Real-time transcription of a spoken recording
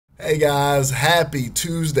Hey guys, happy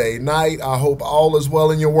Tuesday night. I hope all is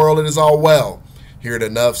well in your world. It is all well. Here at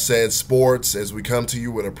Enough Said Sports as we come to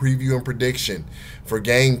you with a preview and prediction for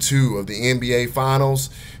Game 2 of the NBA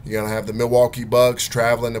Finals. You're going to have the Milwaukee Bucks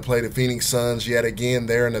traveling to play the Phoenix Suns yet again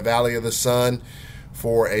there in the Valley of the Sun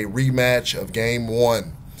for a rematch of Game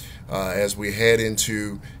 1. As we head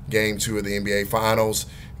into Game 2 of the NBA Finals,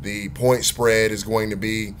 the point spread is going to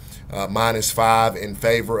be -5 in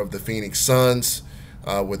favor of the Phoenix Suns.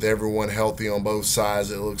 With everyone healthy on both sides,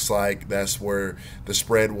 it looks like that's where the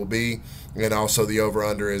spread will be. And also the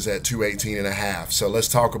over-under is at 218.5. So let's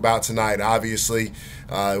talk about tonight. Obviously,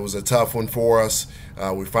 it was a tough one for us.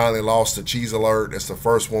 We finally lost the Cheese Alert. It's the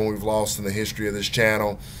first one we've lost in the history of this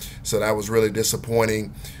channel. So that was really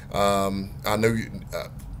disappointing. I knew,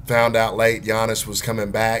 found out late Giannis was coming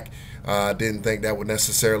back. I didn't think that would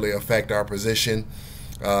necessarily affect our position.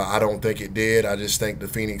 I don't think it did. I just think the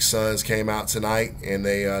Phoenix Suns came out tonight and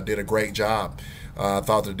they did a great job. I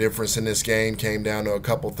thought the difference in this game came down to a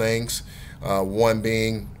couple things. One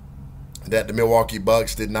being that the Milwaukee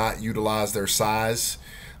Bucks did not utilize their size.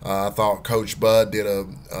 I thought Coach Bud did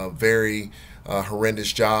a very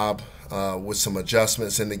horrendous job with some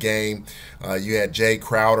adjustments in the game. You had Jay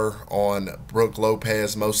Crowder on Brook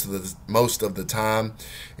Lopez most of the time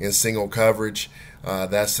in single coverage.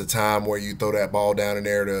 That's the time where you throw that ball down in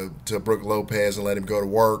there to Brook Lopez and let him go to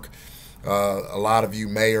work. A lot of you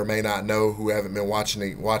may or may not know who haven't been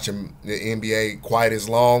watching the NBA quite as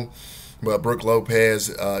long, but Brook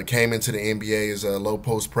Lopez came into the NBA as a low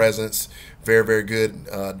post presence, very, very good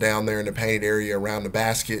down there in the painted area around the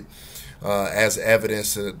basket, as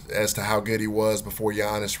evidence as to how good he was before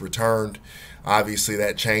Giannis returned. Obviously,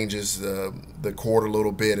 that changes the court a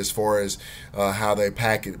little bit as far as how they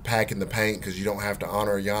pack in the paint, because you don't have to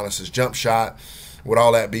honor Giannis's jump shot. With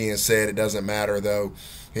all that being said, it doesn't matter, though.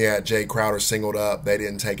 He had Jay Crowder singled up. They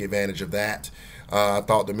didn't take advantage of that. I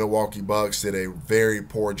thought the Milwaukee Bucks did a very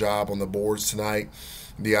poor job on the boards tonight.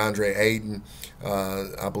 DeAndre Ayton,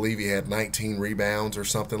 I believe he had 19 rebounds or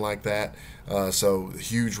something like that. So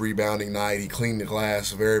huge rebounding night. He cleaned the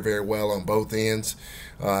glass very, very well on both ends.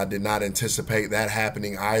 I did not anticipate that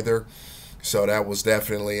happening either. So that was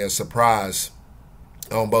definitely a surprise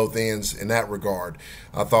on both ends in that regard.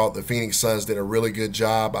 I thought the Phoenix Suns did a really good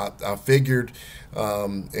job. I figured,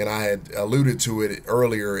 and I had alluded to it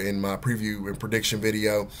earlier in my preview and prediction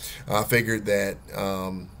video, I figured that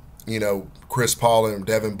Chris Paul and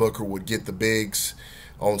Devin Booker would get the bigs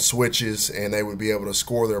on switches and they would be able to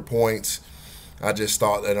score their points. I just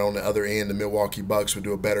thought that on the other end, the Milwaukee Bucks would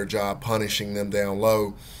do a better job punishing them down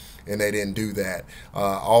low, and they didn't do that.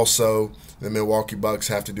 Also, the Milwaukee Bucks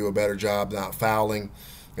have to do a better job not fouling.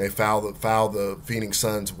 They foul the Phoenix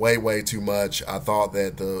Suns way, way too much. I thought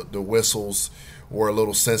that the whistles were a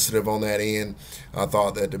little sensitive on that end. I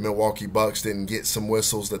thought that the Milwaukee Bucks didn't get some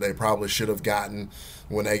whistles that they probably should have gotten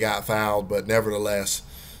when they got fouled, but nevertheless,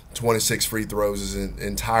 26 free throws is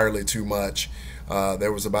entirely too much.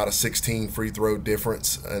 There was about a 16 free throw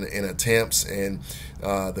difference in attempts, and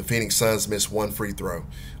the Phoenix Suns missed one free throw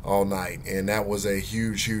all night, and that was a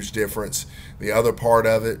huge, huge difference. The other part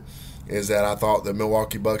of it is that I thought the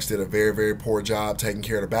Milwaukee Bucks did a very, very poor job taking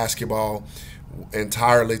care of the basketball.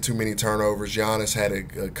 Entirely too many turnovers. Giannis had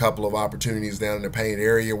a couple of opportunities down in the paint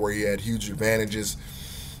area where he had huge advantages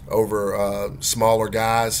over smaller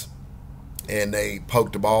guys, and they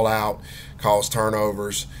poked the ball out, caused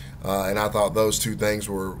turnovers. And I thought those two things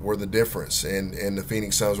were the difference. And the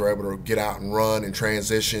Phoenix Suns were able to get out and run and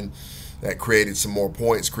transition. That created some more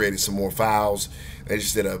points, created some more fouls. They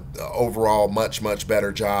just did a overall much, much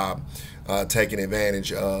better job taking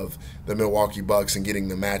advantage of the Milwaukee Bucks and getting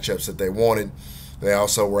the matchups that they wanted. They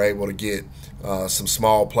also were able to get some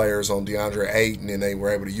small players on DeAndre Ayton, and they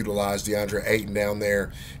were able to utilize DeAndre Ayton down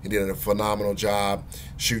there. He did a phenomenal job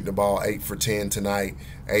shooting the ball 8 for 10 tonight,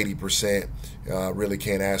 80%. Really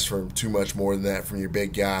can't ask for too much more than that from your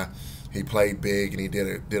big guy. He played big, and he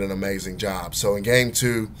did an amazing job. So in Game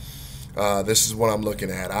 2, this is what I'm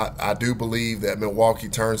looking at. I do believe that Milwaukee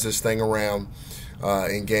turns this thing around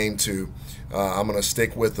in Game 2. I'm going to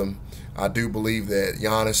stick with them. I do believe that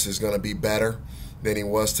Giannis is going to be better than he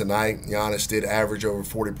was tonight. Giannis did average over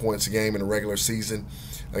 40 points a game in the regular season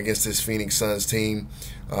against this Phoenix Suns team.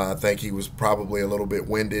 I think he was probably a little bit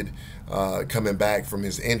winded coming back from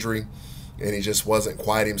his injury, and he just wasn't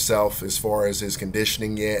quite himself as far as his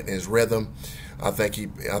conditioning yet and his rhythm. I think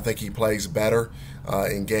he plays better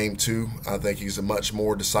in Game 2. I think he's a much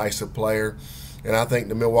more decisive player, and I think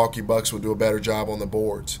the Milwaukee Bucks will do a better job on the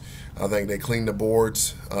boards. I think they clean the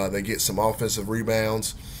boards. They get some offensive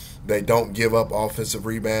rebounds. They don't give up offensive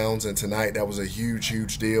rebounds, and tonight that was a huge,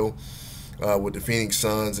 huge deal. with the Phoenix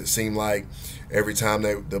Suns. It seemed like every time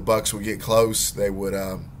the Bucks would get close, they would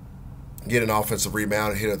get an offensive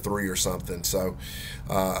rebound and hit a three or something. So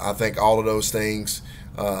I think all of those things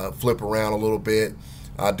flip around a little bit.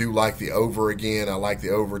 I do like the over again. I like the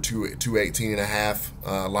over 218.5.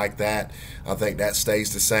 I like that. I think that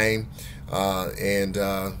stays the same.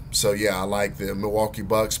 So yeah, I like the Milwaukee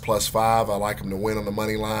Bucks +5. I like them to win on the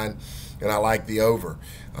money line, and I like the over.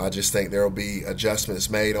 I just think there will be adjustments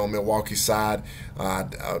made on Milwaukee's side.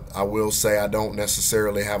 I will say I don't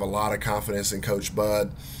necessarily have a lot of confidence in Coach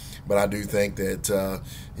Bud, but I do think that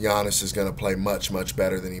Giannis is going to play much, much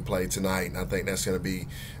better than he played tonight, and I think that's going to be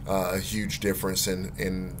a huge difference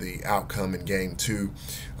in the outcome in Game 2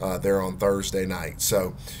 there on Thursday night.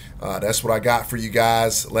 So that's what I got for you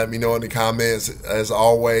guys. Let me know in the comments. As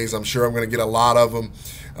always, I'm sure I'm going to get a lot of them.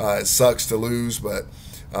 It sucks to lose, but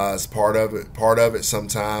it's part of it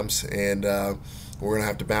sometimes, and we're going to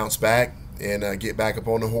have to bounce back and get back up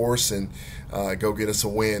on the horse and go get us a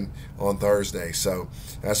win on Thursday. So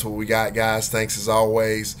that's what we got, guys. Thanks as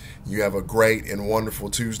always. You have a great and wonderful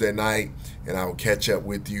Tuesday night, and I will catch up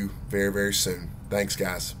with you very, very soon. Thanks,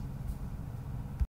 guys.